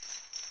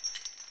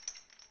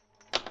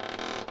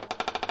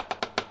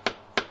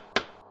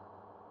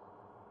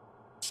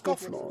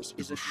Scofflaws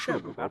is a show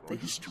about the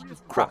history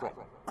of crime,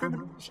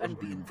 criminals, and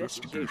the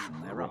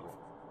investigation thereof.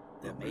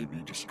 There may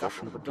be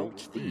discussion of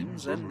adult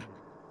themes and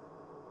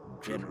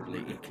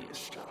generally icky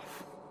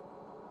stuff.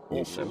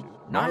 Also,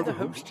 neither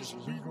host is a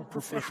legal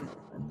professional,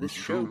 and this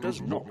show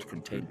does not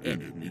contain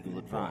any legal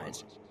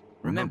advice.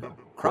 Remember,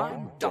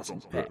 crime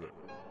doesn't pay.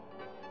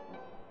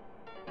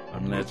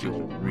 Unless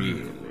you're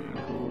really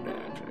good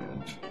at it.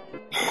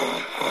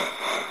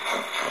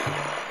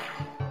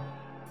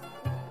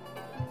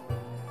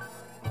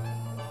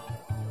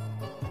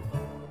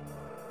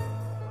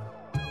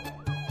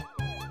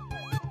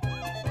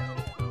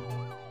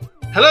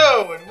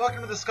 Hello, and welcome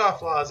to the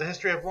Scofflaws, a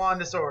history of law and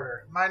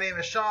disorder. My name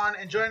is Sean,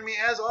 and joining me,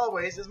 as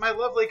always, is my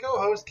lovely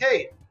co-host,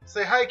 Kate.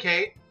 Say hi,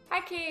 Kate.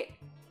 Hi, Kate.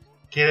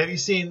 Kate, have you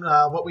seen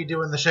What We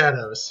Do in the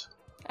Shadows?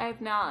 I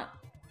have not.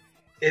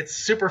 It's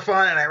super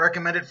fun, and I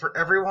recommend it for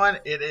everyone.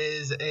 It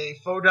is a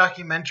faux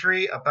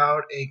documentary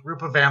about a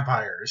group of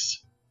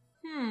vampires.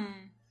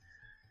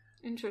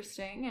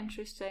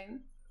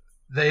 Interesting.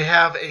 They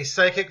have a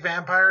psychic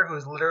vampire who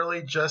is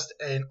literally just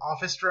an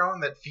office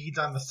drone that feeds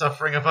on the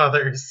suffering of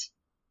others.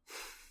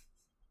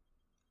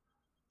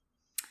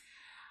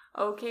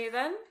 Okay,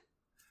 then.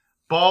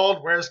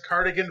 Bald, wears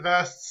cardigan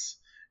vests,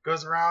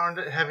 goes around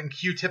having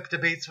Q-tip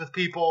debates with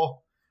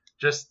people,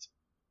 just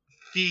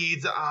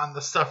feeds on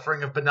the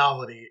suffering of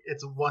banality.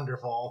 It's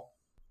wonderful.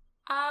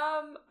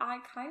 I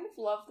kind of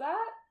love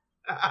that.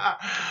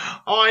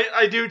 Oh,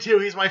 I do too.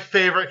 He's my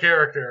favorite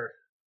character.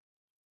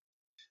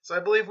 So I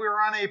believe we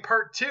were on a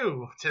part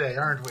 2 today,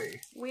 aren't we?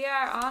 We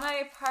are on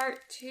a part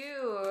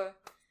 2,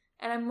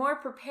 and I'm more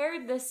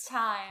prepared this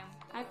time.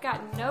 I've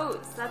got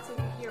notes. That's what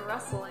you hear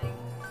rustling.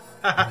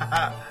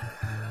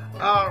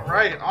 All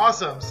right,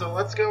 awesome. So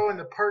let's go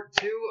into part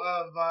 2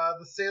 of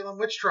the Salem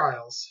witch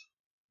trials.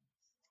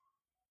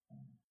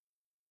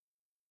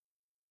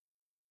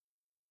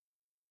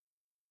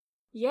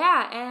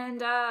 Yeah,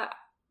 and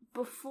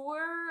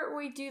before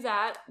we do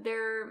that,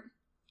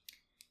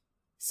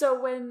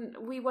 So when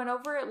we went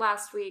over it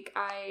last week,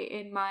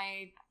 in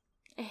my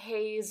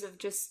haze of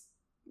just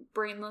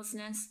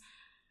brainlessness,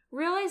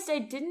 realized I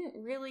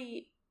didn't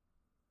really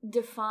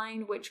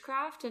define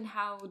witchcraft and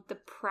how the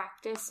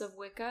practice of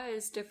Wicca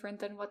is different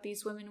than what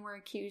these women were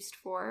accused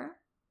for.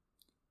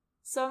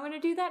 So I'm going to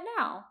do that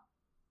now.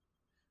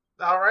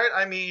 All right.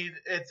 I mean,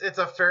 it's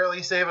a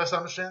fairly safe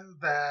assumption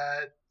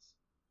that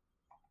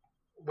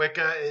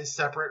Wicca is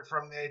separate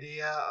from the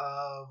idea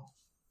of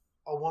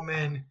a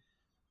woman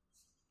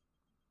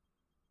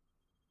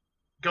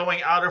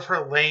going out of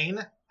her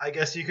lane, I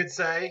guess you could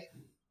say.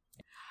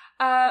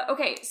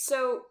 Okay,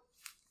 so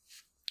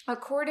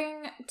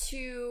according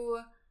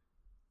to...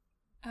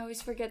 I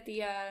always forget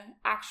the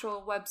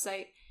actual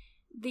website.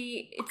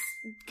 It's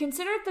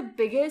considered the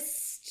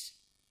biggest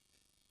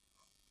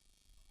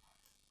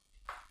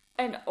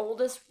and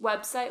oldest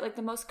website, like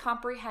the most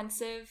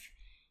comprehensive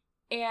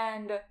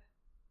and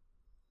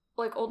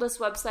like oldest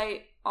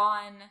website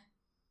on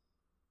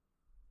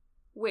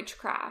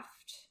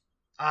witchcraft.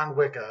 On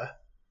Wicca.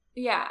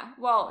 Yeah,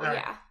 well, right.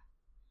 Yeah.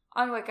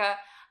 On Wicca.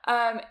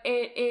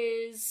 It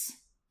is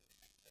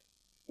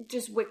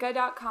just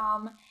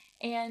wicca.com,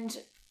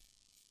 and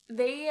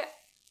they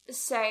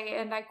say,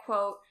 and I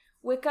quote,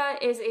 "Wicca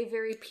is a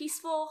very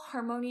peaceful,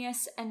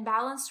 harmonious, and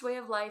balanced way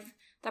of life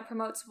that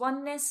promotes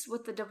oneness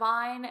with the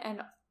divine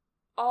and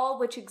all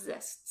which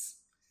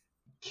exists."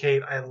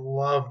 Kate, I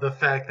love the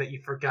fact that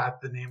you forgot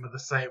the name of the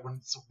site when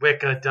it's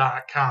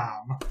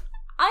wicca.com.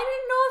 I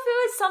didn't know if it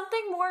was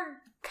something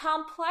more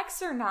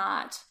complex or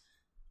not.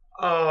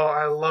 Oh,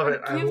 I love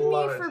it. I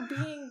love it. Forgive me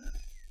for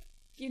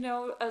being,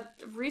 a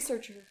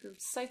researcher who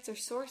cites their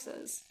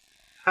sources.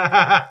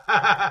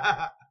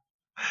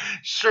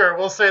 Sure,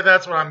 we'll say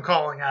that's what I'm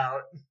calling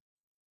out.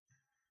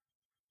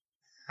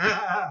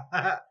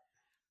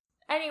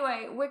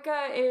 Anyway,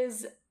 Wicca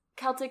is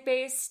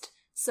Celtic-based,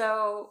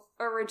 so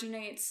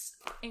originates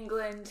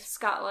England,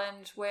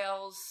 Scotland,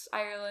 Wales,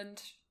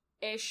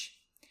 Ireland-ish.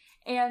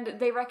 And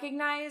they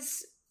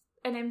recognize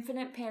an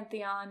infinite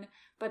pantheon,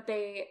 but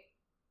they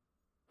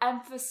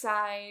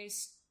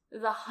emphasize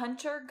the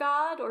hunter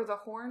god or the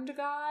horned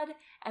god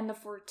and the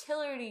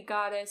fertility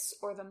goddess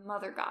or the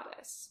mother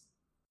goddess.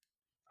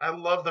 I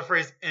love the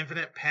phrase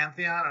infinite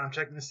pantheon, and I'm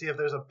checking to see if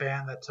there's a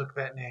band that took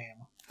that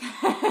name.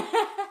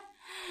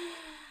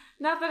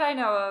 Not that I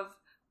know of,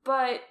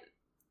 but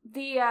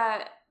this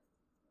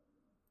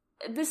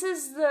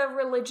is the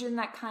religion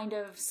that kind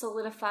of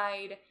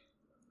solidified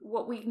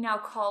what we now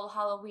call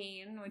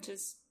Halloween, which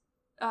is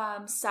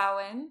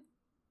Samhain,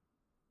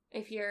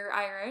 if you're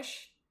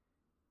Irish,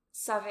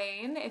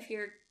 Samhain, if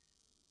you're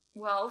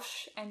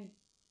Welsh, and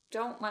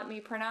don't let me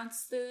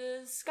pronounce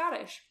the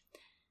Scottish.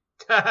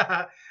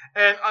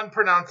 And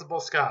unpronounceable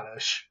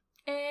Scottish.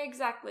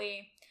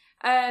 Exactly.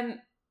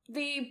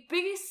 The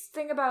biggest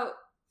thing about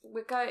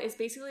Wicca is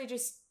basically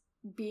just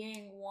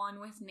being one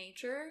with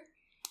nature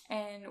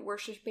and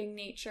worshiping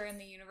nature and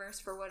the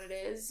universe for what it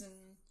is.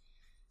 And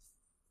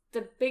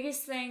the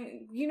biggest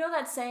thing,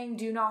 that saying,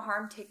 do no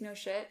harm, take no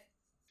shit?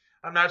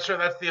 I'm not sure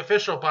that's the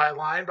official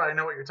byline, but I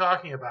know what you're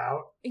talking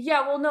about.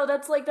 Yeah, well, no,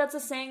 that's a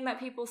saying that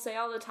people say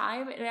all the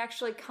time. It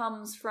actually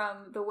comes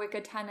from the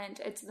Wicca tenet.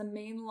 It's the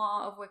main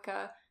law of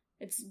Wicca.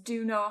 It's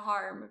do no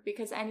harm,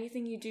 because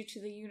anything you do to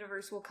the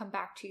universe will come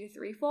back to you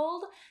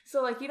threefold.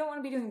 So, like, you don't want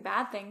to be doing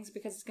bad things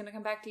because it's going to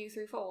come back to you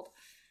threefold.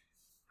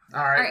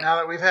 All right, now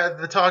that we've had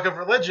the talk of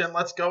religion,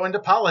 let's go into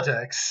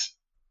politics.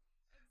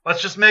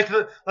 Let's make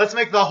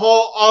the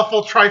whole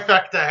awful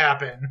trifecta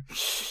happen.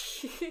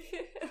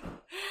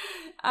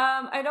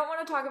 I don't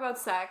want to talk about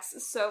sex,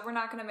 so we're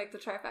not going to make the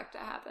trifecta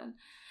happen.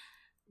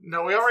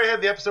 No, we already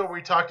had the episode where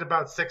we talked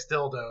about 6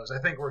 dildos. I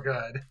think we're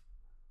good.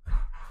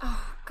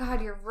 Oh, God,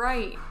 you're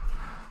right.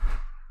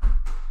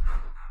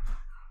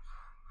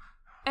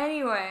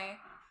 Anyway,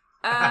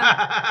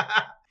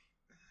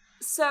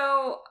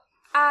 so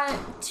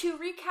to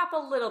recap a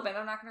little bit,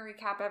 I'm not going to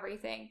recap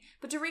everything,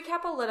 but to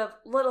recap a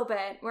little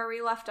bit, where we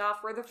left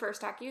off were the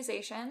first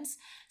accusations.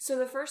 So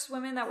the first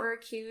women that were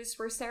accused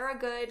were Sarah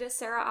Good,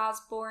 Sarah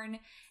Osborne,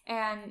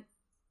 and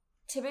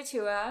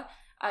Tibitua.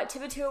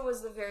 Tibitua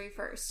was the very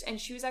first,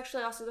 and she was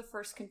actually also the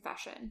first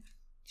confession.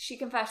 She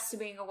confessed to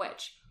being a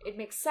witch. It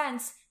makes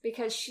sense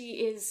because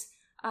she is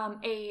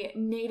a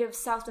native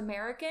South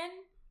American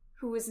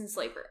who was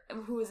enslaved.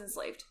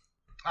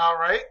 All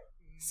right.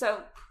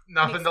 So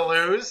nothing to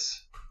lose.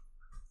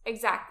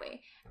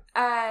 Exactly.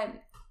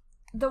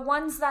 The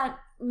ones that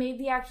made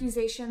the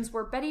accusations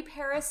were Betty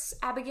Paris,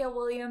 Abigail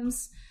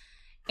Williams,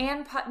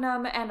 Ann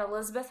Putnam, and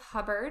Elizabeth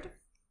Hubbard.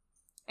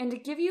 And to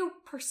give you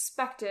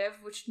perspective,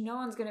 which no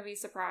one's going to be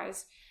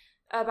surprised,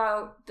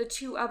 about the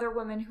 2 other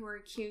women who were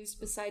accused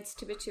besides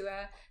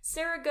Tibitua,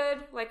 Sarah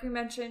Good, like we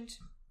mentioned,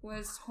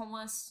 was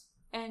homeless,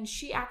 and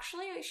she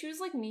was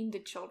like mean to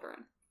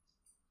children.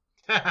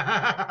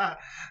 The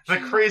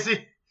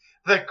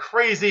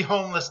crazy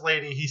homeless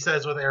lady, he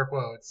says with air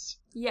quotes.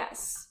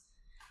 Yes.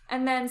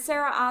 And then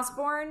Sarah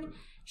Osborne,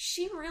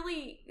 she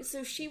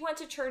went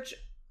to church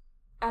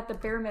at the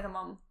bare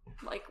minimum,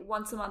 like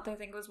once a month, I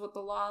think was what the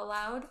law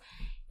allowed.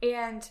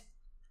 And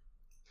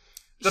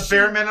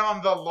bare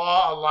minimum the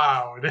law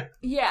allowed.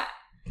 Yeah.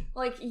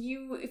 Like,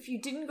 if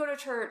you didn't go to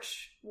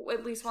church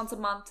at least once a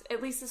month,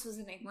 at least this was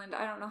in England.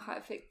 I don't know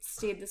if it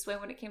stayed this way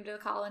when it came to the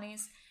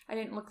colonies. I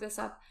didn't look this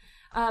up.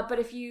 But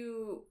if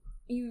you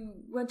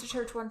went to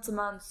church once a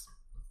month,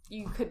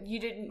 you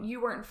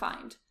weren't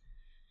fined.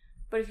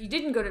 But if you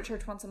didn't go to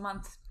church once a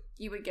month,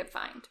 you would get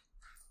fined.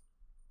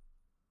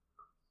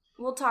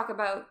 We'll talk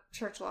about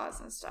church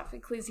laws and stuff,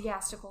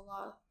 ecclesiastical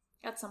law,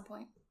 at some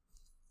point.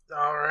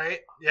 All right.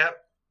 Yep.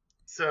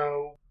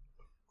 So,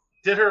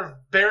 did her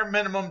bare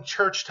minimum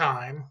church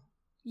time.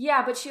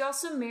 Yeah, but she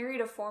also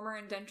married a former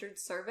indentured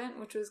servant,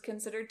 which was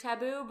considered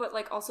taboo, but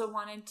like also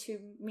wanted to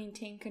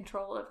maintain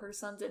control of her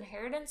son's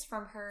inheritance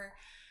from her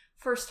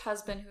first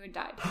husband who had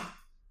died.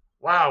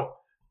 Wow.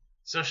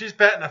 So she's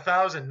betting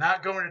 1,000,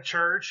 not going to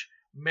church,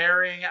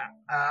 marrying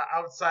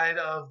outside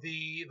of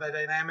the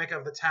dynamic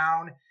of the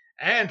town,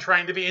 and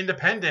trying to be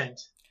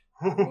independent.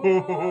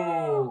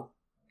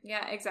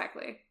 Yeah,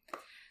 exactly.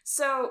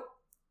 So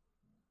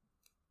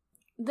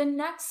the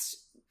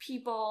next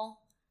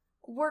people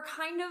were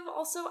kind of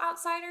also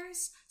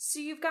outsiders. So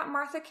you've got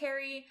Martha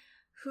Carey,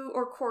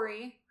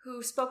 Corey,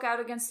 who spoke out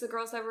against the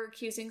girls that were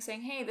accusing,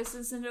 saying, "Hey, this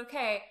isn't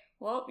okay.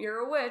 Well, you're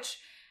a witch."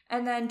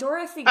 And then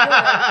Dorothy Good.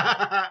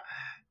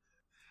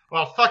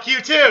 Well, fuck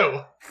you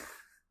too.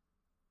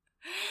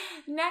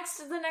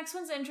 The next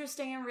one's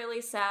interesting and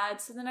really sad.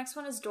 So the next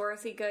one is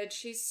Dorothy Good.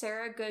 She's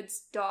Sarah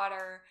Good's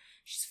daughter.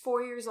 She's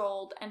 4 years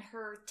old, and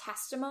her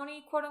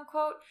testimony, quote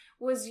unquote,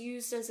 was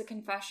used as a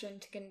confession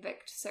to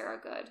convict Sarah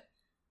Good.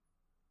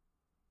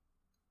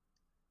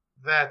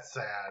 That's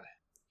sad.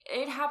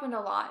 It happened a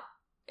lot.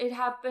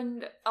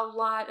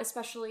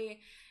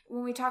 Especially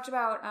when we talked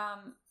about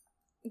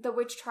the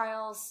witch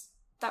trials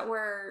that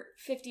were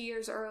 50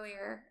 years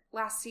earlier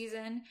last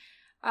season.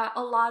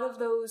 A lot of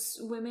those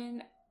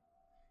women,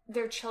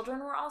 their children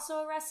were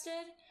also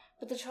arrested,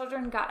 but the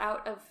children got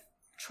out of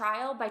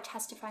trial by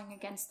testifying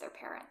against their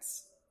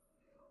parents.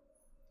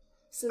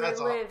 So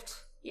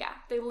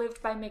they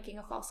lived by making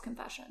a false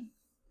confession.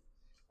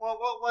 Well,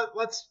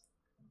 let's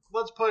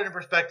put it in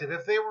perspective.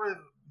 If they were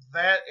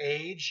that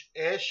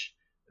age-ish,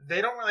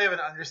 they don't really have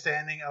an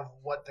understanding of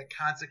what the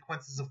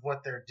consequences of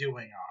what they're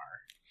doing are.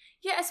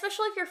 Yeah,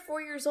 especially if you're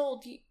 4 years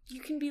old,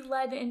 you can be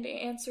led into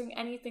answering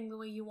anything the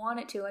way you want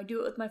it to. I do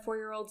it with my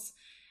 4-year-olds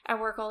at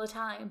work all the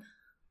time.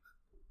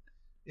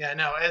 Yeah,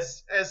 no,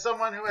 as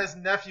someone who has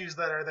nephews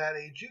that are that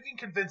age, you can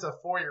convince a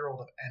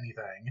 4-year-old of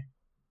anything.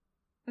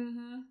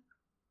 Mm-hmm.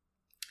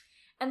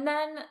 And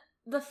then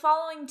the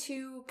following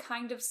 2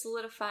 kind of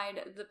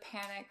solidified the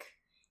panic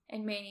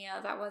and mania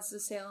that was the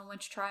Salem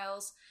witch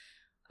trials.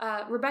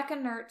 Rebecca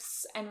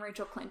Nertz and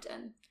Rachel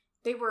Clinton.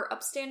 They were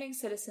upstanding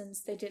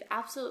citizens. They did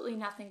absolutely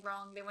nothing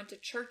wrong. They went to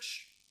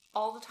church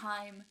all the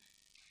time.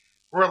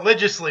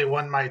 Religiously,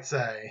 one might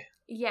say.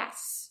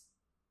 Yes.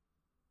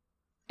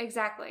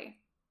 Exactly.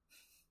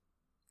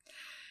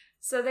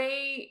 So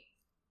they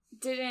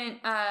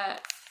didn't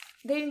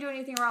do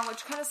anything wrong,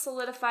 which kind of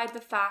solidified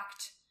the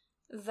fact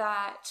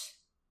that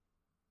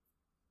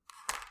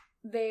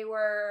they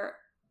were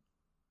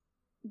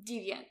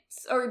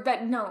deviants. Or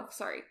that, no,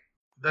 sorry.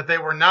 That they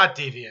were not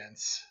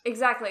deviants.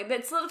 Exactly.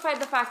 That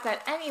solidified the fact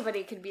that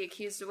anybody could be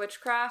accused of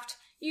witchcraft.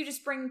 You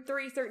just bring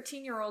 3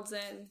 13-year-olds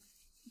in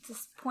to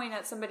point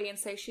at somebody and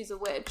say she's a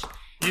witch.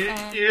 You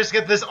just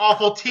get this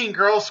awful teen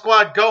girl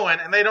squad going,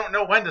 and they don't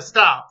know when to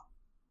stop.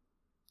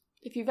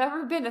 If you've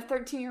ever been a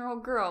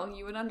 13-year-old girl,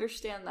 you would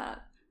understand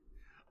that.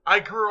 I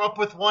grew up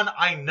with one,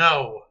 I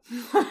know.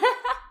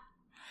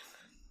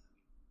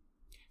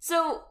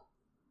 So,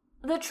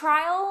 the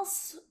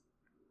trials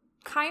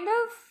kind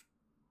of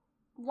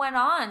went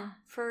on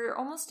for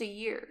almost a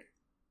year.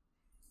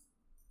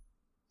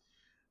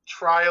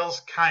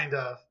 Trials, kind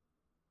of.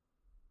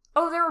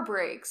 Oh, there were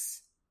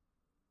breaks.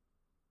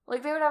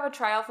 Like, they would have a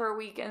trial for a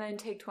week and then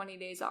take 20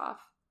 days off.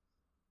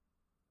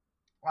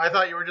 I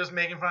thought you were just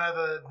making fun of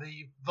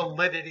the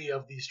validity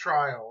of these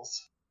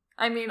trials.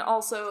 I mean,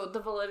 also the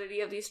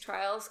validity of these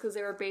trials, because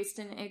they were based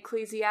in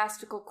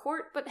ecclesiastical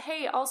court, but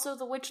hey, also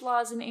the witch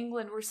laws in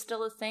England were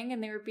still a thing,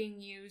 and they were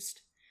being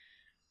used.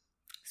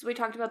 So we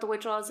talked about the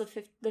witch laws of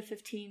the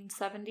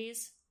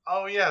 1570s.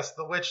 Oh yes,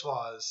 the witch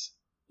laws.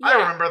 Yeah.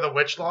 I remember the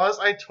witch laws.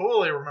 I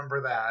totally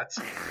remember that.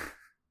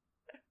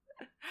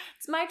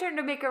 It's my turn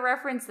to make a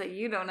reference that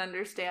you don't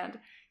understand.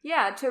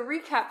 Yeah, to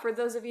recap for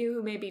those of you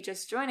who may be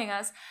just joining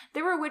us,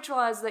 there were witch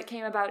laws that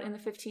came about in the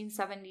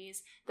 1570s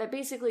that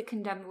basically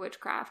condemned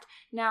witchcraft.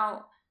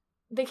 Now,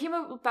 they came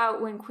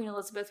about when Queen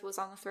Elizabeth was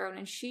on the throne,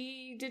 and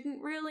she didn't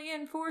really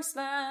enforce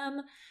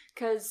them,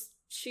 because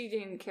she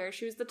didn't care.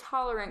 She was the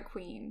tolerant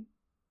queen,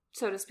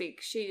 so to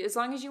speak. As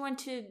long as you went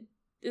to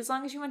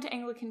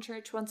Anglican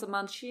church once a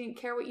month, she didn't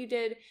care what you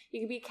did.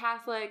 You could be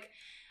Catholic,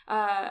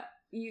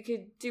 you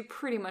could do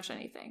pretty much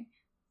anything.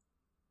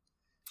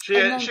 She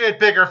had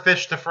bigger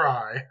fish to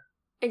fry.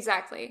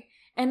 Exactly.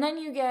 And then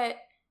you get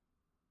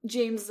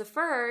James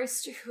I,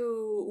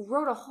 who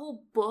wrote a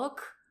whole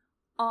book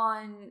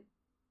on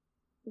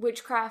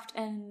witchcraft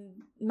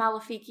and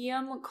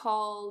maleficium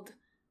called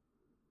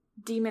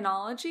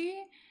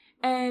Demonology.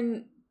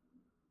 And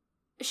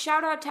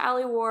shout out to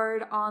Allie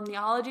Ward on the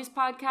Ologies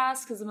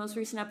podcast, because the most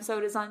recent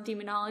episode is on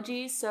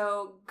demonology.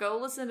 So go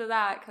listen to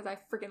that, because I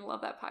freaking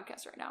love that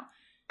podcast right now.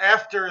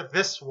 After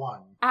this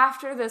one.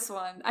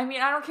 I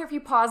mean, I don't care if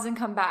you pause and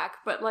come back,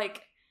 but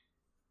like,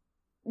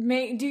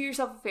 do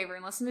yourself a favor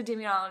and listen to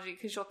Demonology,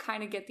 because you'll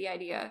kind of get the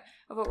idea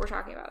of what we're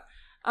talking about.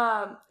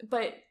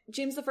 But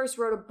James I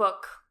wrote a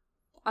book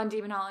on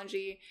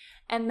demonology,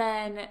 and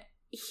then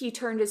he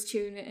turned his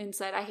tune and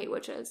said, I hate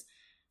witches.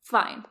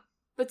 Fine.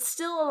 But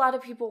still, a lot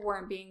of people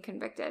weren't being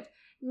convicted.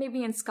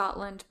 Maybe in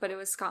Scotland, but it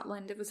was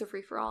Scotland. It was a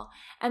free-for-all.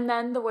 And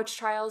then the witch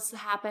trials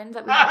happened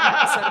that we had an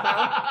episode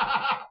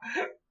about.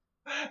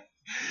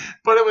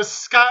 But it was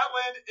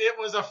Scotland, it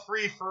was a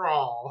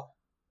free-for-all.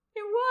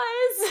 It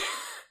was.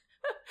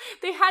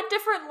 They had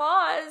different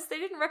laws. They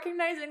didn't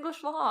recognize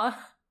English law.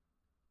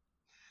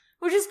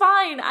 Which is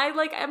fine.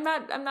 I'm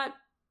not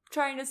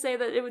trying to say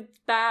that it was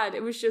bad.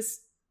 It was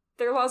just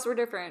their laws were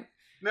different.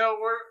 No,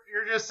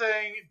 you're just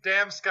saying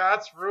damn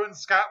Scots ruined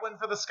Scotland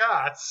for the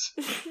Scots.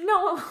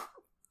 No.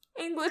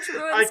 English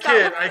ruined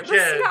Scotland for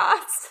the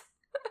Scots.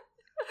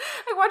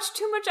 I watched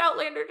too much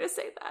Outlander to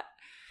say that.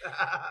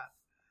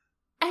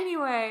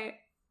 Anyway,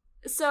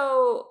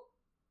 so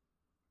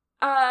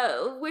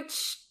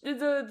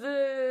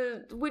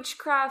the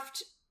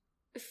witchcraft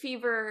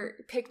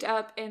fever picked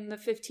up in the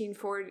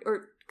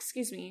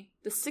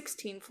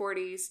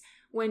 1640s,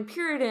 when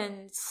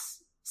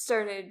Puritans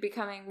started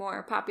becoming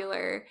more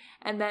popular,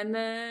 and then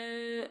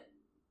the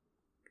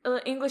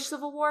English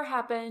Civil War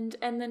happened,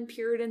 and then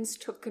Puritans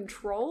took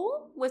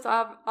control with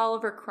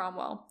Oliver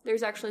Cromwell.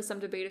 There's actually some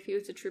debate if he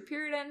was a true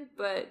Puritan,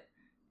 but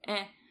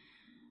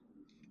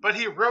But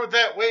he rode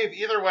that wave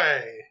either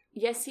way.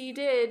 Yes, he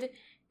did.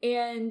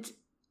 And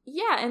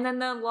yeah, and then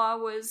the law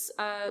was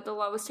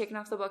taken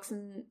off the books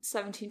in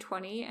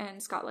 1720,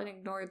 and Scotland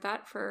ignored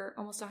that for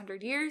almost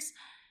 100 years.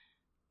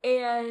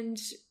 And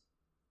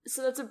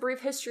so that's a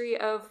brief history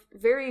of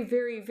very,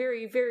 very,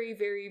 very, very,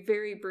 very,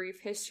 very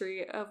brief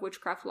history of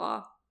witchcraft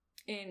law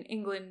in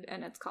England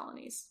and its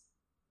colonies.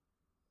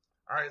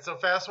 All right, so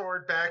fast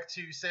forward back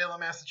to Salem,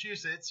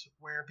 Massachusetts,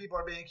 where people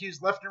are being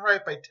accused left and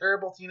right by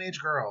terrible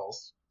teenage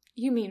girls.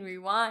 You mean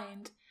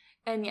rewind.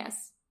 And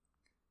yes.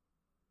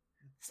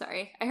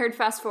 Sorry, I heard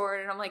fast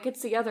forward and I'm like,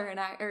 it's the other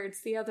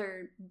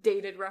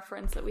dated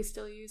reference that we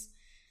still use.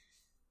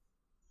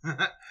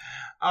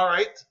 All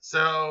right,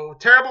 so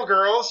terrible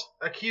girls,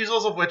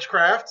 accusals of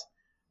witchcraft,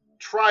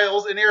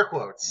 trials in air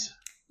quotes.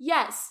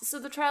 Yes, so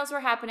the trials were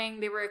happening.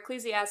 They were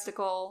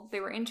ecclesiastical. They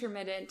were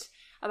intermittent.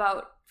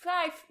 About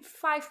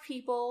five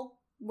people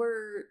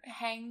were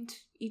hanged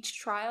each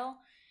trial.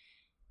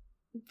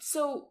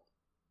 So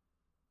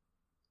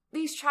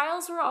these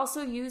trials were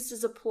also used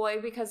as a ploy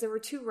because there were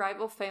two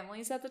rival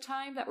families at the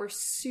time that were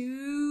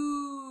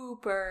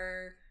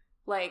super,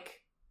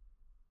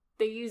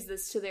 they used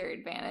this to their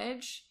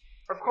advantage.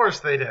 Of course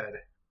they did.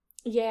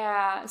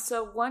 Yeah,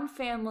 so one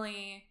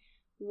family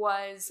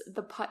was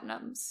the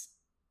Putnams.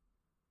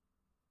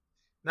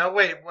 Now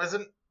wait,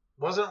 wasn't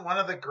Wasn't one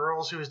of the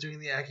girls who was doing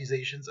the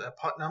accusations at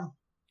Putnam?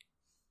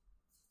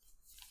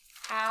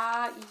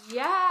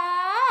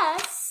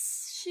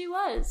 Yes, she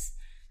was.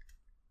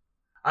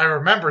 I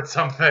remembered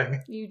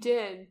something. You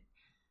did.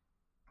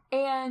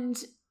 And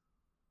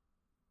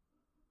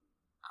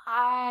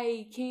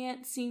I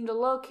can't seem to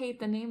locate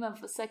the name of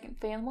the second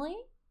family.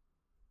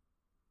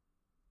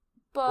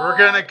 But We're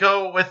gonna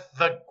go with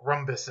the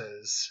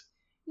Grumbuses.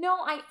 no,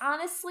 I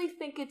honestly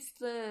think it's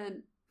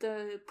the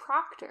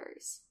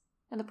Proctors.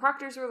 And the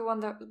Proctors were the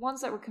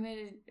ones that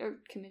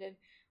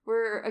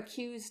were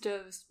accused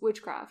of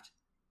witchcraft.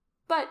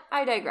 But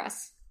I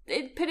digress.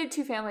 It pitted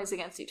two families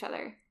against each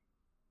other.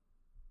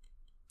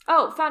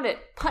 Oh, found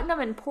it. Putnam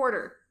and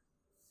Porter.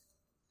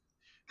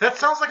 That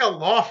sounds like a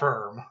law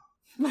firm.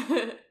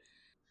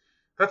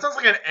 That sounds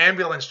like an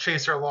ambulance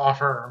chaser law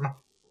firm.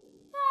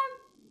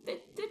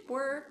 It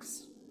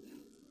works.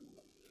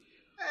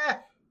 Eh.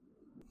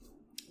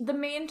 The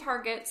main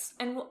targets,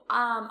 and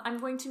I'm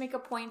going to make a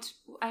point.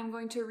 I'm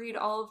going to read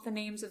all of the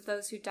names of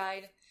those who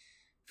died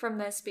from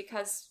this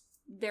because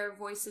their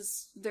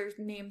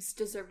names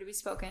deserve to be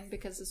spoken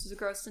because this was a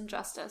gross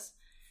injustice.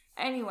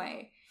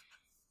 Anyway,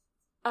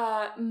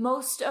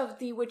 most of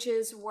the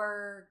witches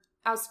were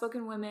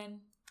outspoken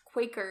women,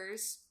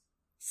 Quakers,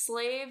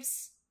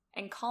 slaves,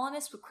 and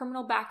colonists with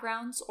criminal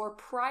backgrounds or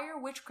prior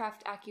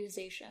witchcraft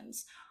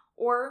accusations,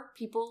 or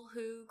people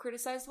who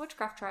criticized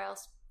witchcraft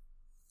trials.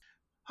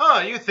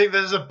 Huh, you think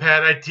this is a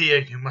bad idea?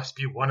 You must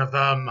be one of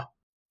them.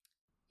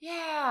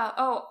 Yeah.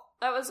 Oh,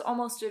 that was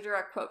almost a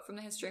direct quote from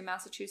the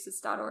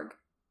historyofmassachusetts.org,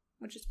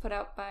 which is put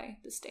out by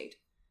the state.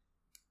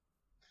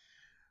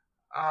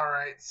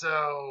 Alright,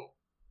 so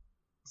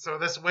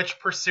this witch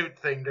pursuit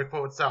thing, to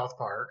quote South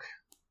Park.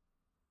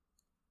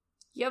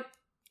 Yep,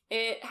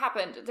 it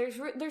happened.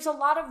 There's a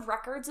lot of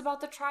records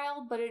about the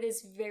trial, but it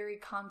is very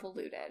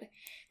convoluted.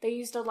 They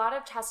used a lot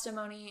of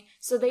testimony,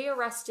 so they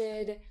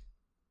arrested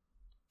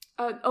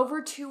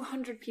over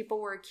 200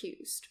 people were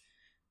accused.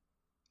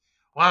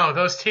 Wow,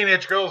 those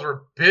teenage girls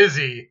were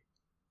busy.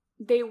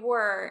 They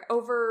were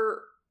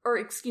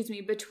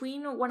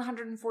between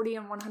 140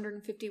 and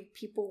 150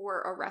 people were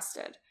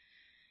arrested.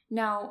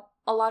 Now,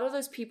 a lot of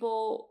those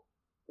people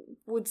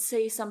would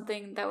say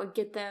something that would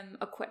get them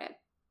acquitted.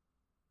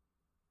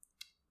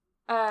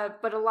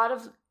 But a lot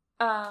of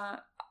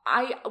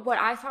what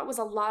I thought was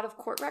a lot of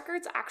court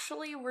records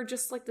actually were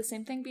just like the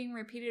same thing being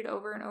repeated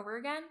over and over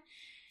again.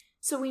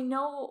 So we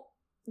know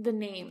the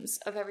names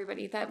of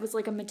everybody. That was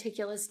like a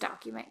meticulous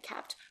document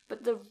kept.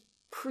 But the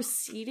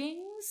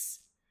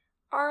proceedings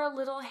are a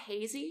little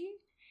hazy.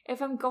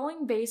 If I'm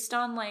going based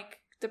on like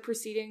the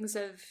proceedings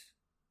of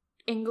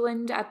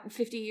England at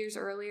 50 years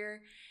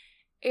earlier,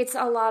 it's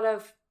a lot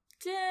of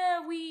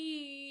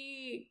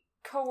we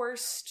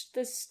coerced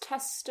this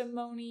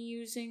testimony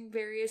using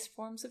various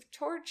forms of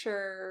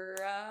torture.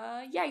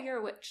 Yeah, you're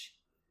a witch.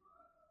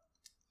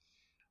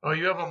 Oh,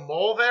 you have a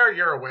mole there?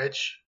 You're a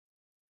witch.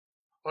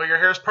 Oh, your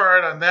hair's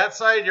parted on that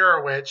side? You're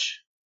a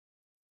witch.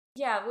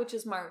 Yeah,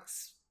 witches'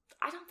 marks.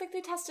 I don't think they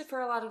tested for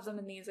a lot of them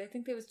in these. I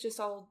think it was just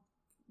all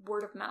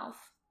word of mouth.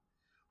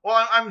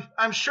 Well,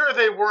 I'm sure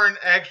they weren't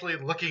actually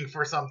looking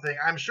for something.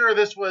 I'm sure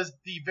this was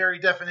the very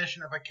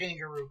definition of a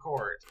kangaroo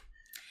court.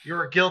 You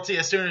were guilty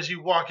as soon as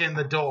you walk in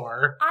the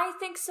door. I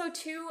think so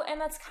too,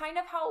 and that's kind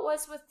of how it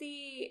was with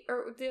the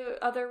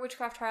other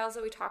witchcraft trials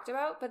that we talked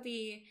about. But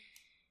they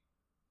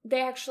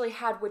actually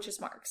had witches'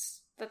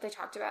 marks that they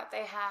talked about.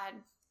 They had.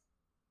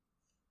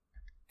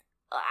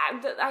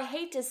 I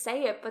hate to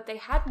say it, but they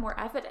had more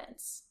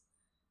evidence.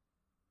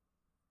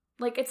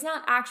 Like, it's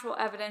not actual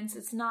evidence.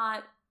 It's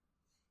not.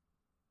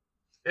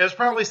 It was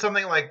probably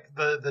something like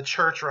the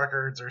church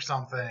records or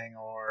something,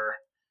 or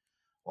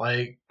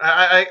like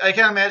I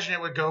can't imagine it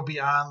would go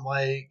beyond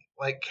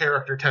like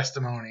character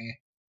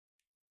testimony.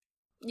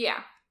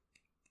 Yeah.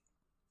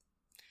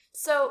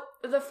 So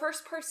the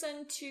first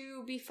person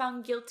to be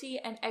found guilty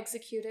and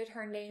executed,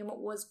 her name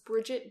was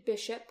Bridget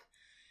Bishop.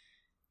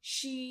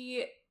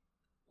 She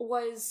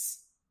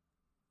was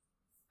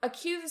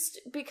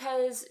accused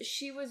because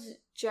she was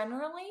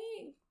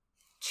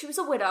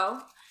a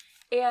widow,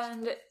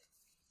 and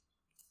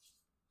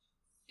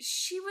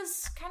she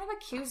was kind of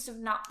accused of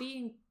not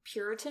being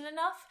Puritan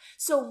enough.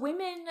 So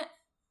women,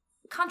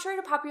 contrary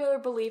to popular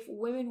belief,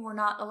 women were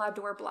not allowed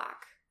to wear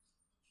black.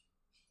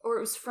 Or it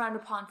was frowned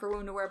upon for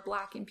women to wear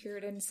black in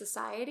Puritan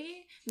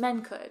society.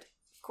 Men could,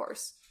 of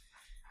course.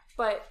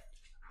 But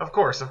Of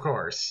course.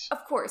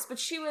 But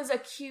she was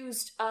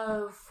accused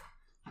of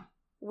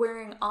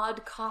wearing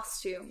odd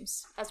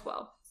costumes as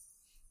well.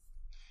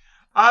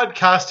 Odd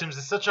costumes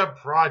is such a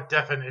broad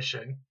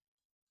definition.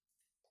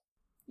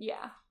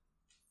 Yeah.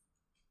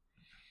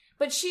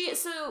 But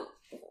so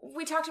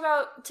we talked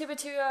about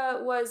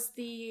Tibatua was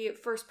the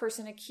first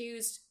person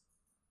accused.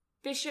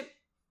 Bishop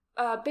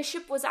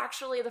was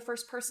actually the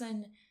first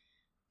person,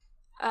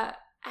 for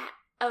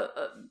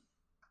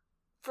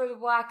the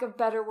lack of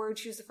better word,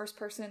 she was the first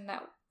person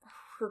that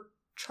her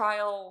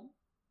trial,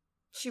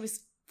 she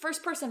was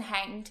first person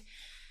hanged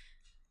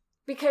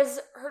because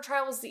her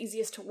trial was the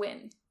easiest to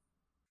win.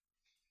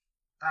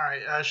 All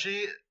right,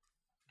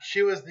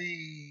 She was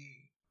the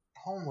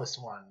homeless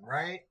one,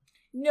 right?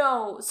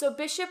 No, so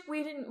Bishop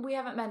we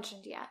haven't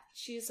mentioned yet.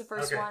 She's the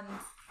first Okay. one.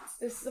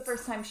 This is the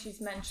first time she's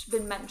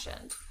been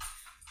mentioned.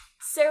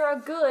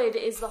 Sarah Good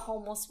is the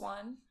homeless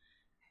one.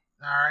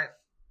 All right.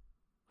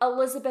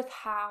 Elizabeth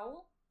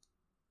Howe.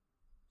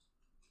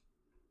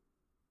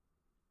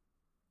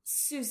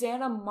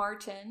 Susanna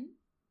Martin.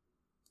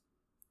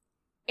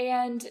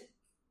 And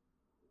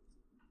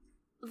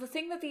the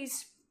thing that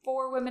these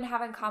 4 women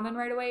have in common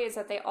right away is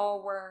that they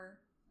all were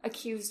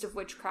accused of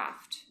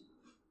witchcraft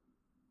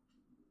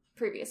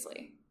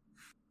previously.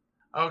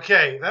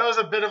 Okay, that was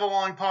a bit of a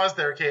long pause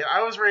there, Kate.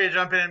 I was ready to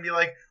jump in and be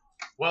like,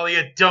 well,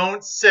 you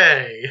don't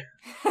say.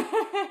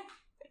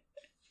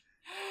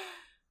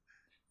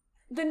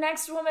 The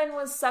next woman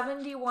was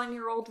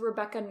 71-year-old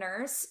Rebecca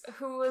Nurse,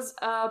 who was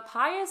a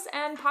pious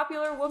and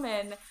popular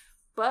woman,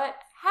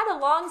 but had a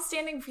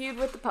long-standing feud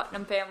with the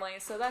Putnam family,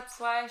 so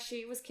that's why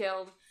she was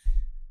killed.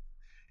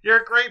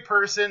 You're a great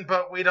person,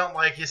 but we don't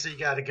like you, so you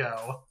gotta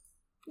go.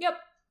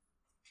 Yep.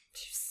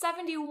 She's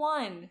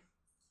 71.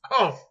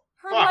 Oh,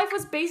 Her fuck. life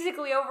was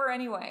basically over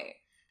anyway.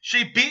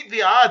 She beat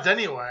the odds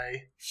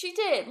anyway. She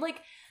did.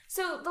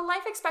 So the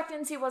life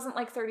expectancy wasn't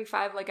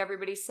 35 like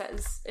everybody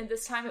says in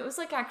this time. It was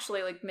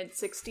actually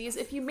mid-60s.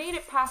 If you made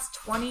it past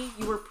 20,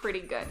 you were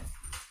pretty good.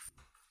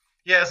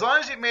 Yeah, as long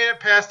as you made it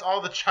past all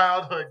the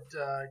childhood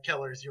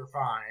killers, you're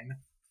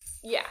fine.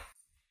 Yeah.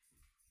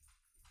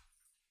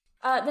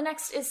 The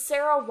next is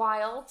Sarah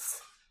Wilds.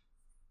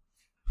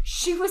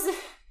 She's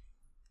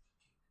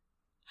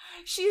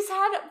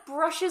had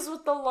brushes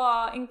with the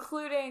law,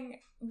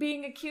 including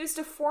being accused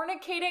of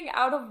fornicating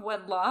out of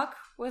wedlock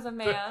with a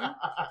man.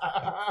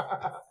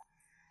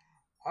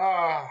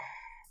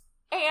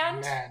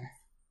 And man.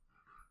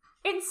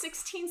 in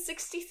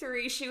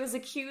 1663, she was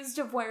accused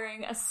of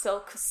wearing a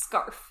silk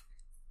scarf.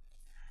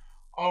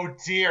 Oh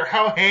dear,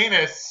 how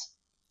heinous.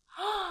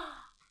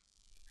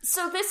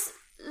 So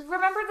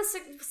remember the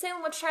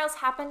Salem witch trials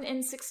happened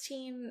in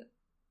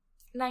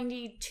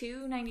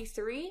 1692,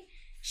 93?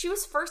 She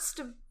was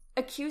first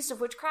accused of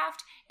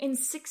witchcraft in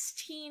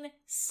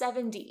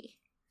 1670.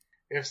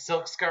 If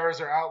silk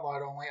scarves are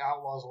outlawed, only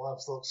outlaws will have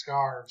silk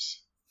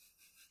scarves.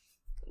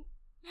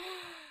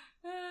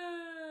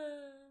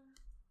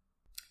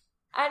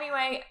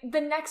 Anyway,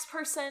 the next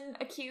person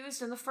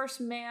accused and the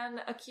first man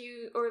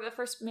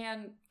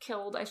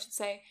killed, I should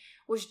say,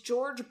 was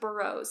George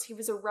Burroughs. He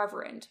was a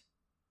reverend.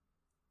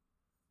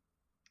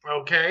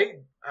 Okay,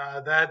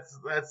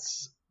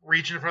 that's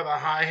reaching for the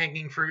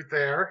high-hanging fruit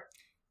there.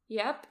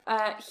 Yep.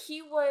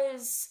 He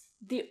was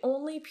the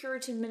only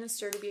Puritan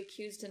minister to be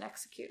accused and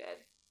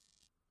executed.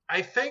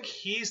 I think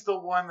he's the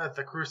one that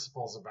the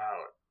Crucible's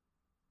about.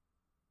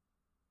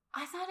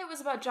 I thought it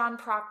was about John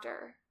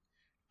Proctor.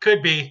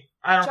 Could be.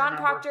 I don't John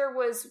remember. Proctor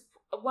was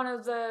one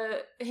of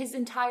his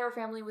entire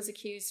family was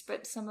accused,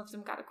 but some of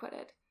them got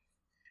acquitted.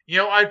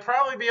 I'd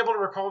probably be able to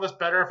recall this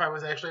better if I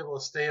was actually able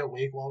to stay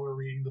awake while we were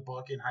reading the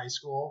book in high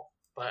school.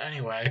 But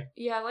anyway.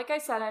 Yeah, like I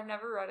said, I've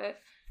never read it.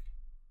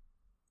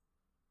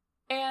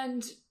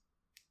 And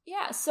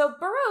yeah, so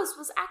Burroughs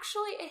was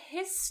actually,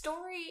 his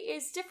story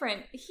is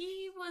different.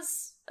 He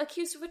was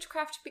accused of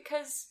witchcraft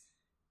because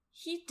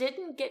he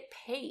didn't get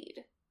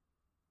paid.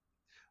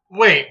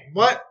 Wait,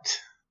 what?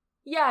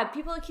 Yeah,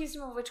 people accused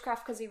him of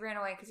witchcraft because he ran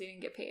away because he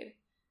didn't get paid.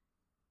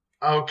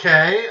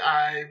 Okay,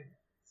 I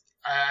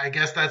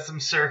guess that's some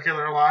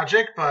circular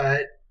logic,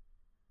 but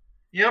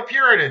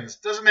Puritans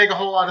doesn't make a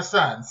whole lot of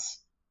sense.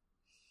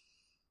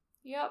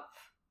 Yep.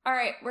 All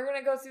right, we're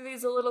gonna go through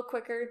these a little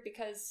quicker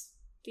because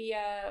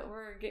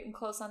we're getting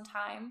close on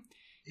time.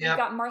 Yep. We've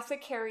got Martha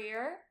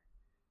Carrier.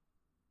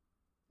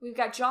 We've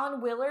got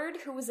John Willard,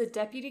 who was a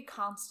deputy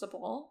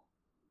constable.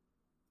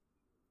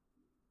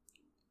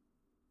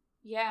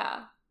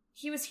 Yeah.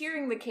 He was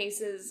hearing the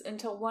cases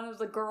until one of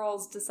the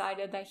girls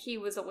decided that he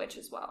was a witch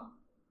as well.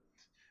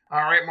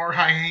 All right, more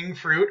high-hanging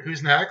fruit.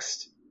 Who's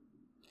next?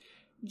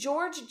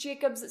 George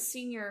Jacobs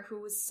Sr., who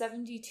was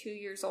 72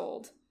 years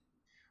old.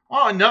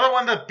 Oh, another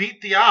one that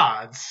beat the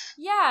odds.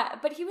 Yeah,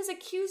 but he was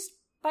accused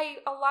by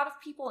a lot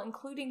of people,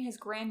 including his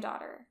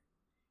granddaughter.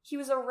 He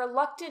was a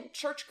reluctant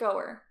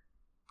churchgoer,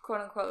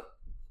 quote unquote.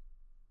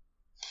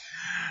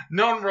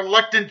 Known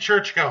reluctant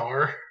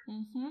churchgoer.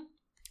 Mm-hmm.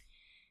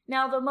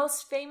 Now, the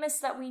most famous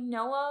that we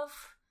know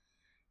of,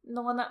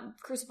 the one that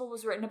Crucible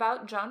was written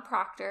about, John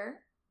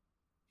Proctor.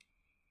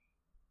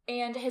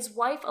 And his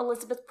wife,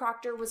 Elizabeth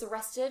Proctor, was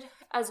arrested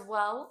as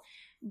well,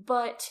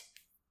 but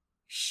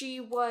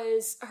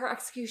her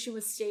execution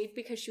was stayed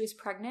because she was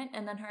pregnant,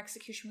 and then her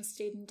execution was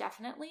stayed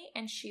indefinitely,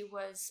 and she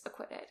was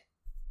acquitted.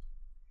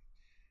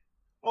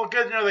 Well,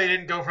 good to know they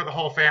didn't go for the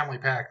whole family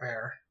pack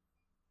there.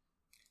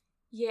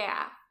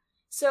 Yeah.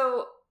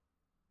 So,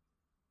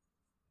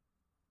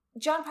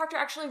 John Proctor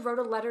actually wrote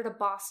a letter to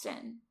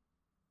Boston,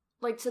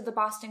 to the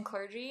Boston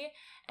clergy,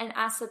 and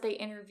asked that they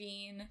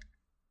intervene,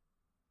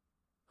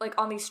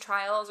 on these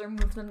trials or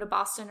move them to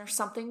Boston or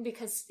something,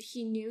 because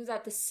he knew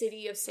that the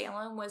city of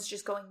Salem was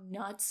just going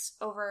nuts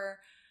over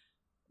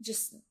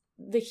just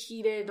the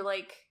heated,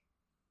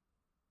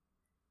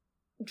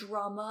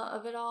 drama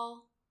of it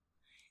all.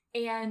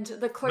 And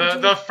the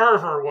clergy... The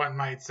fervor, one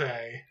might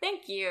say.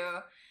 Thank you.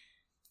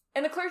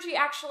 And the clergy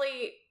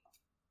actually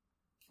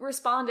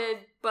responded,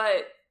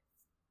 but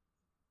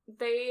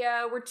they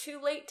were too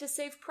late to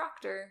save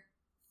Proctor.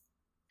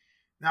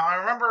 Now, I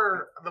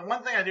remember, the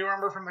one thing I do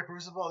remember from the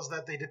Crucible is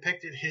that they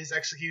depicted his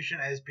execution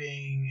as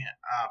being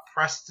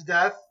pressed to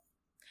death.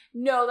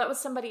 No, that was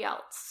somebody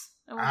else.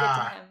 And we'll get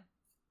to him.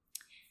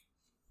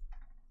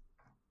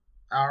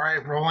 All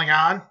right, rolling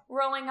on.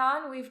 Rolling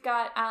on, we've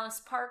got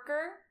Alice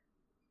Parker.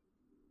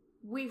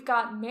 We've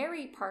got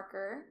Mary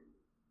Parker.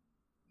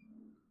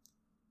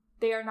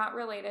 They are not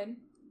related.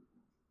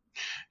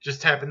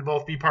 Just happen to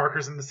both be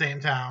Parkers in the same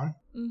town.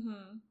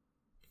 Mm-hmm.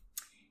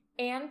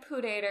 Anne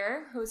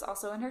Pudater, who's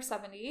also in her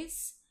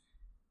 70s.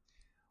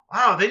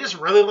 Wow, they just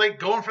really like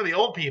going for the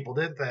old people,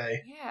 didn't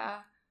they? Yeah.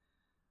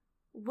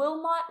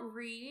 Wilmot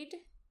Reed.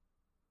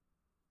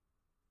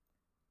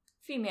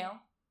 Female.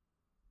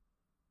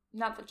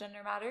 Not that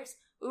gender matters.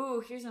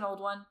 Ooh, here's an old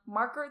one.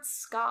 Margaret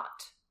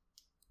Scott.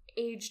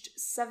 Aged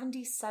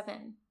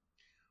 77.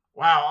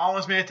 Wow,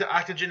 almost made it to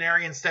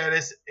octogenarian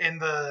status in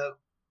the,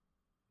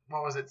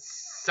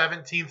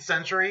 17th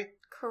century?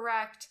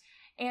 Correct.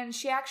 And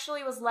she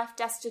actually was left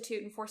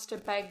destitute and forced to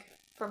beg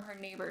from her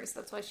neighbors.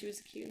 That's why she was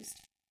accused.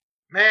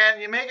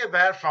 Man, you make it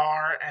that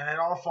far, and it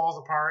all falls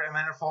apart, and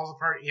then it falls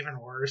apart even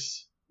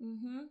worse.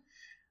 Mm-hmm.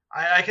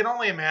 I can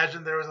only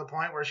imagine there was a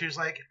point where she was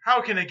like,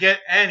 how can it get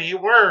any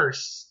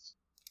worse?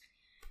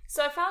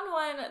 So I found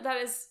one that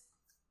is,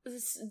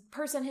 this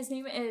person, his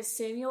name is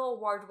Samuel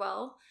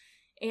Wardwell,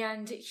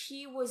 and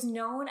he was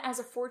known as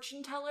a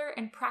fortune teller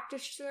and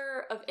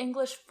practitioner of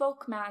English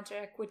folk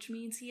magic, which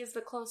means he is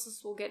the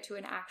closest we'll get to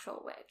an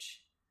actual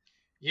witch.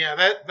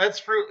 Yeah, that's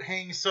fruit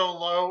hanging so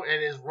low,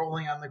 it is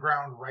rolling on the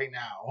ground right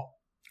now.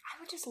 I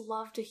would just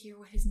love to hear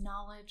what his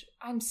knowledge...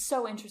 I'm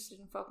so interested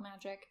in folk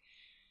magic.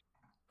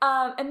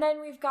 And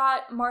then we've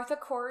got Martha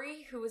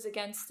Corey, who was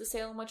against the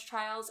Salem witch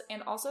trials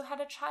and also had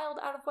a child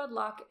out of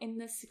wedlock in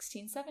the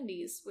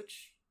 1670s,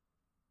 which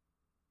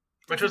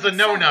was a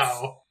no-no.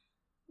 Sense.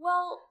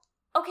 Well,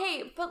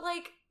 okay, but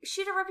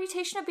she had a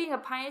reputation of being a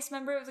pious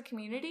member of the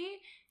community.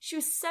 She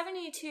was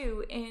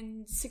 72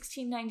 in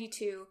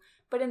 1692,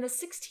 but in the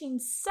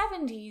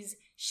 1670s,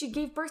 she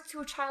gave birth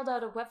to a child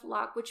out of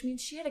wedlock, which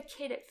means she had a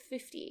kid at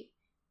 50.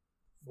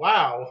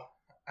 Wow.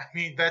 I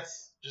mean,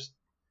 that's just...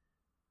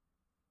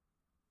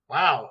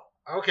 Wow.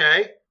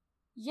 Okay.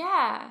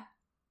 Yeah.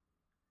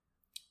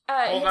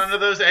 Hold on to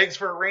those eggs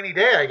for a rainy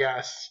day, I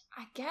guess.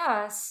 I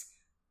guess.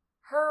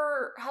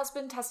 Her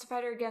husband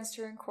testified against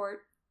her in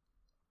court.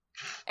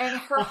 And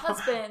her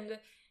husband,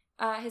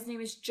 his name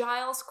is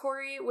Giles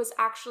Corey, was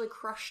actually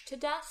crushed to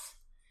death.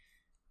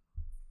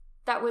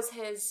 That was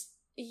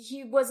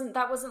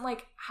that wasn't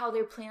like how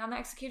they planned on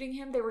executing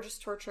him. They were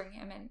just torturing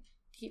him and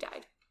he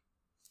died.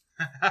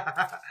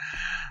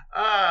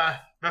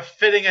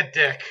 Befitting a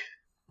dick.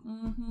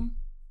 Mm-hmm.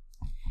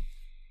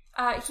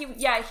 He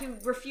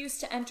refused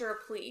to enter a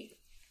plea.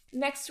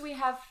 Next we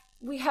have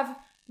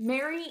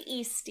Mary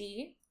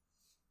Eastie,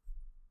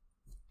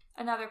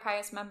 another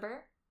pious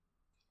member,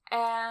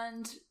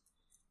 and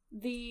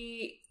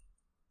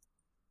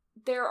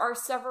there are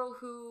several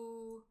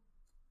who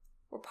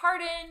were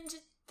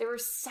pardoned. There were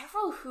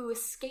several who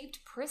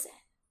escaped prison.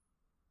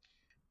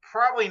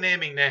 Probably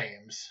naming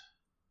names.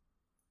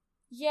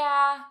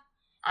 Yeah.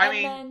 I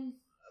mean,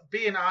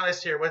 being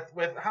honest here,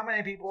 with how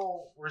many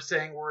people we're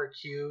saying were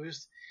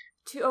accused,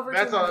 over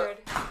 200.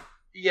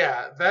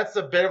 That's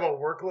a bit of a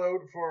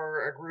workload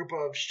for a group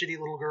of shitty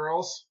little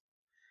girls.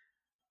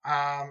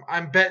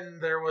 I'm betting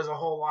there was a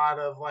whole lot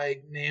of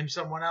name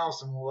someone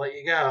else and we'll let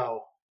you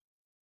go.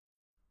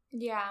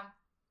 Yeah.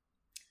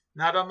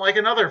 Not unlike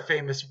another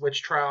famous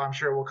witch trial I'm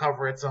sure we'll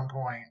cover at some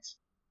point.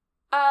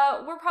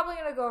 We're probably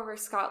going to go over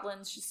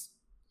Scotland's just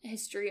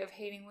history of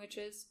hating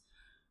witches.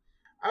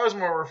 I was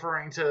more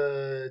referring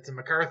to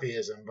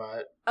McCarthyism,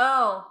 but...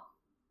 Oh.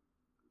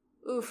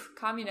 Oof,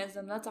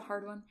 communism. That's a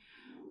hard one.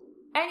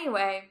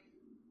 Anyway,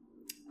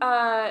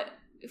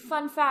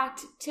 fun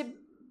fact,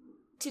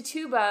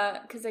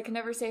 Tituba, because I can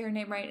never say her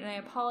name right, and I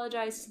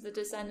apologize to the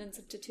descendants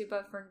of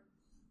Tituba for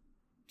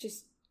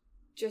just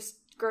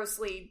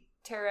grossly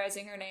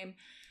terrorizing her name.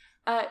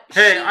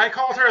 I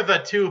called her the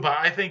Tuba.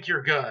 I think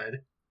you're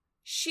good.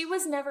 She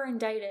was never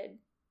indicted.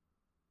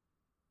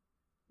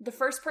 The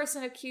first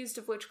person accused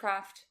of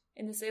witchcraft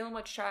in the Salem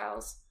witch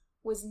trials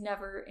was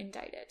never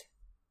indicted.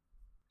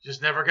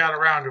 Just never got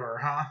around to her,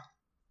 huh?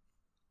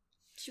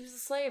 She was a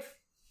slave.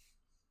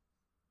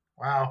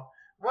 Wow.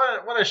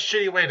 What a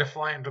shitty way to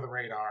fly under the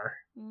radar.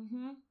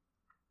 Mm-hmm.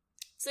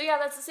 So yeah,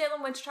 that's the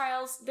Salem witch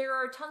trials. There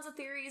are tons of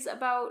theories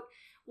about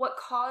what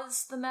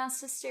caused the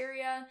mass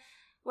hysteria.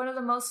 One of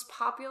the most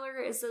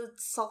popular is that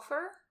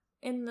sulfur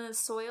in the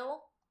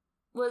soil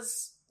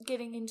was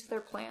getting into their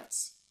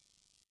plants.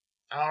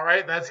 All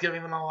right, that's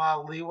giving them a lot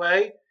of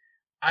leeway.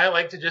 I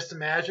like to just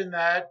imagine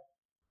that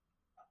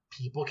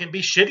people can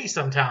be shitty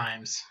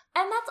sometimes.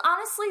 And that's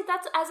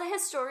as a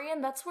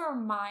historian, that's where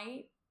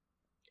my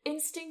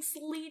instincts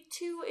lead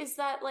to, is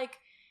that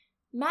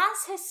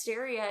mass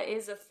hysteria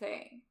is a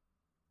thing.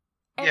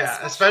 And yeah,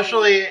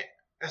 especially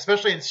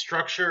in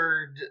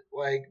structured,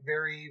 like,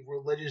 very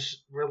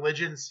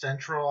religion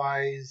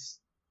centralized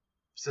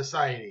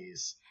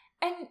societies.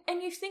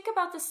 And you think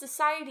about the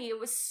society, it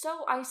was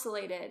so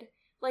isolated.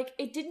 Like,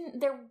 it didn't,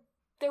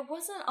 there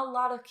wasn't a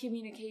lot of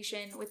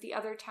communication with the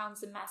other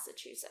towns in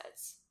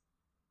Massachusetts.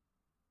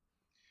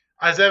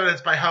 As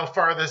evidenced by how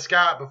far this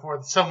got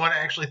before someone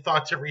actually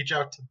thought to reach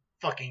out to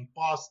fucking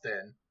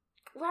Boston.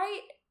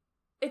 Right?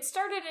 It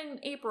started in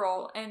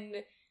April, and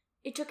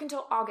it took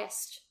until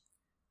August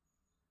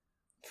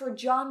for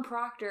John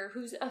Proctor,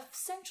 who's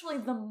essentially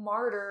the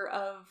martyr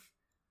of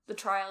the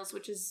trials,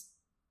 which is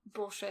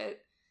bullshit.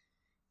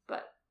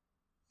 But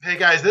hey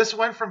guys, this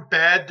went from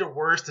bad to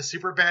worse to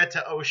super bad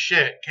to oh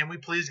shit. Can we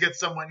please get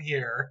someone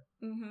here?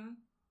 Mm-hmm.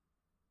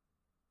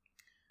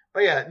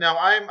 But yeah, no,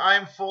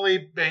 I'm fully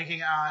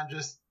banking on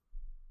just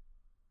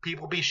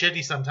people be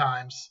shitty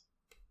sometimes.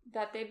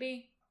 That they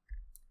be.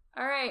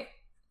 All right.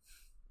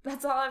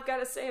 That's all I've got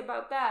to say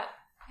about that.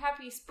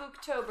 Happy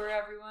Spooktober,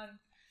 everyone.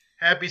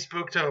 Happy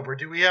Spooktober.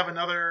 Do we have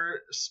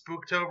another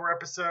Spooktober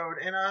episode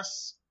in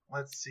us?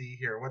 Let's see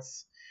here.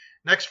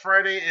 Next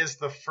Friday is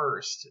the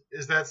 1st.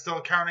 Is that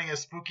still counting as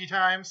spooky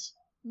times?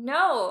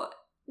 No.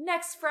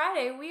 Next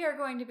Friday, we are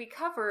going to be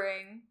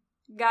covering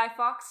Guy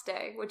Fawkes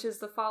Day, which is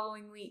the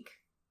following week.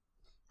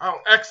 Oh,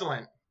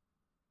 excellent.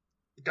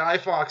 Guy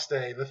Fawkes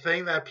Day, the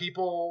thing that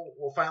people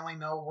will finally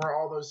know where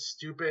all those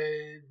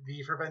stupid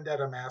V for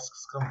Vendetta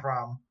masks come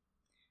from.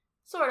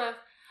 Sort of.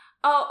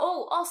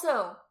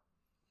 Also,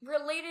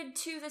 related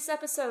to this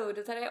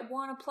episode that I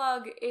want to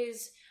plug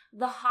is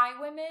The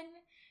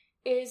Highwomen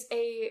is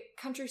a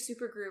country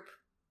supergroup.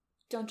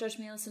 Don't judge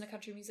me, I listen to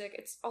country music.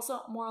 It's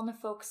also more on the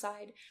folk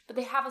side. But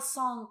they have a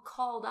song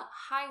called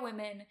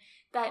Highwomen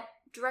that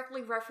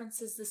directly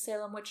references the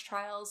Salem witch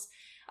trials.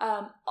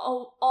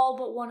 All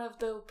but one of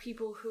the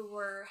people who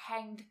were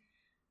hanged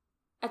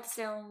at the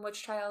Salem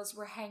witch trials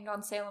were hanged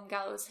on Salem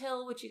Gallows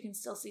Hill, which you can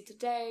still see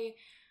today.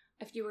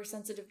 If you were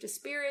sensitive to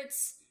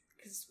spirits,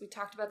 because we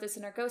talked about this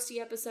in our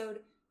ghosty episode,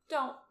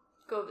 don't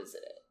go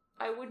visit it.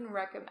 I wouldn't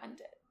recommend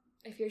it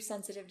if you're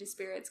sensitive to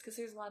spirits, because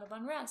there's a lot of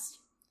unrest.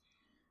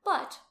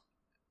 But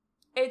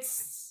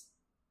it's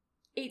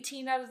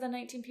 18 out of the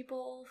 19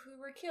 people who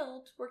were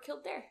killed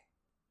there.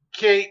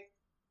 Kate,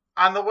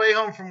 on the way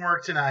home from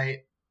work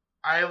tonight,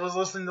 I was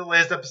listening to the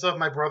last episode of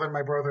My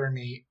Brother and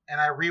Me,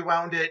 and I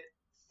rewound it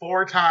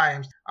 4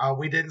 times.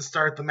 We didn't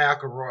start the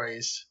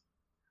McElroys.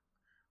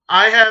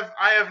 I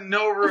have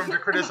no room to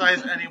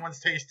criticize anyone's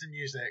taste in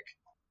music.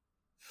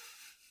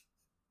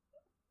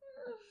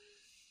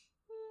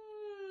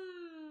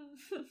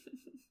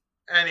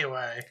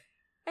 Anyway.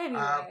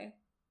 Dumb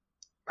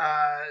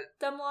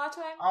law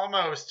time?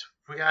 Almost.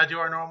 We gotta do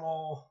our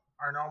normal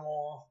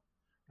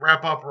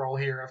wrap up roll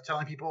here of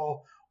telling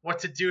people what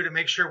to do to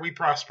make sure we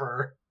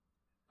prosper.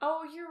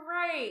 Oh, you're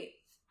right.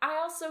 I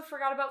also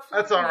forgot about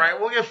Florida. That's alright.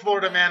 We'll give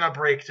Florida Man a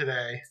break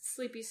today.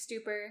 Sleepy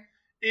stupor.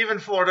 Even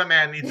Florida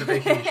Man needs a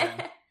vacation.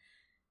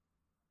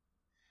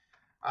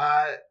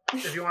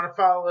 If you want to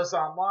follow us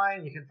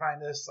online, you can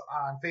find us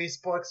on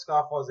Facebook.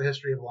 Scofflaw is the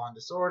History of Law and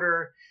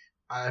Disorder.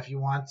 If you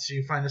want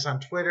to find us on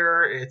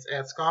Twitter, it's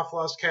at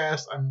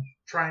ScofflawsCast. I'm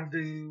trying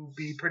to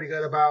be pretty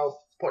good about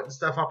putting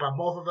stuff up on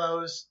both of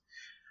those.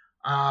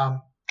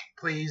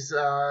 Please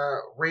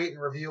rate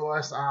and review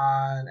us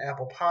on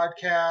Apple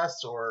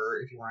Podcasts,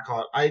 or if you want to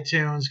call it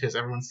iTunes, because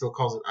everyone still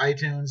calls it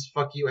iTunes.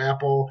 Fuck you,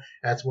 Apple.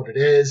 That's what it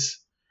is.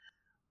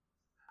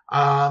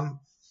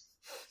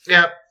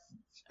 Yeah.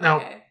 No.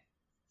 Okay.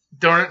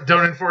 Don't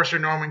enforce your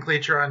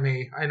nomenclature on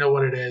me. I know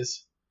what it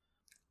is.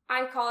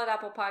 I call it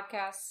Apple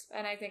Podcasts,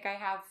 and I think I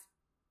have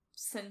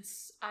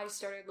since I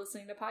started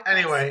listening to podcasts.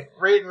 Anyway,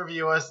 rate and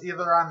review us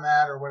either on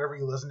that or whatever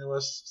you listen to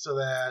us, so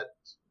that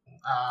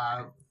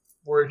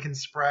word can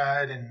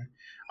spread and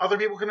other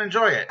people can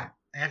enjoy it.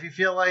 And if you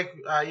feel like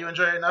you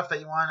enjoy it enough that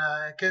you want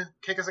to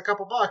kick us a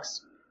couple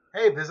bucks,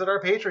 hey, visit our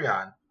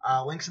Patreon.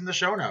 Links in the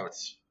show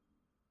notes.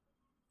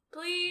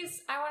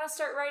 Please, I want to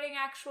start writing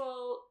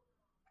actual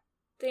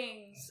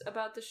things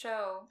about the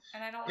show,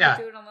 and I don't want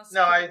to do it unless.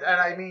 No,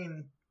 I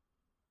mean,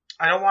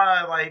 I don't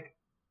want to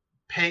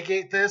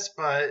paygate this,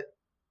 but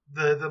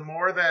the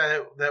more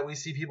that we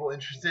see people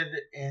interested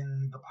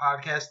in the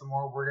podcast, the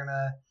more we're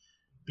gonna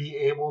be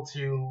able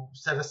to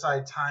set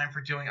aside time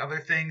for doing other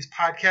things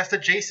podcast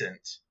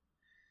adjacent.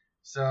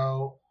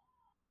 So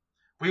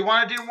we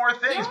want to do more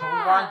things, but we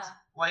want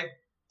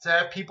to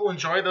have people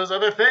enjoy those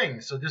other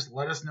things. So just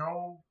let us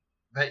know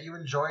that you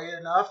enjoy it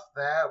enough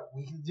that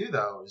we can do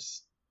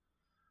those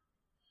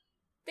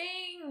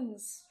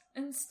things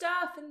and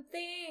stuff and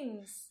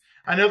things.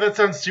 I know that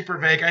sounds super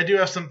vague. I do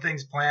have some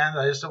things planned.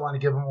 I just don't want to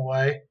give them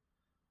away.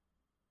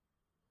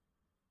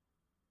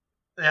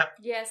 Yep.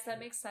 Yes, that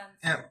makes sense.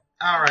 Yep.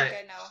 All right.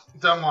 I know.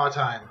 Dumb law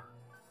time.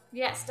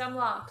 Yes, dumb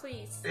law,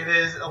 please. It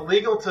is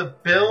illegal to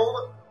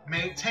build,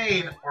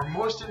 maintain, or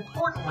most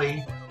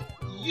importantly,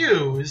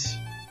 use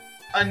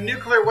a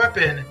nuclear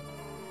weapon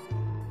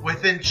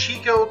within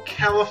Chico,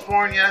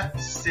 California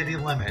city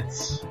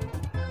limits.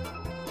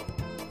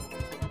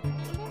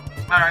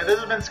 Alright, this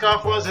has been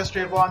Scofflaw's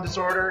History of Law and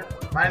Disorder.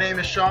 My name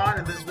is Sean,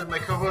 and this has been my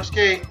co-host,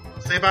 Kate.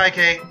 Say bye,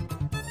 Kate.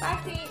 Bye,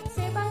 Kate.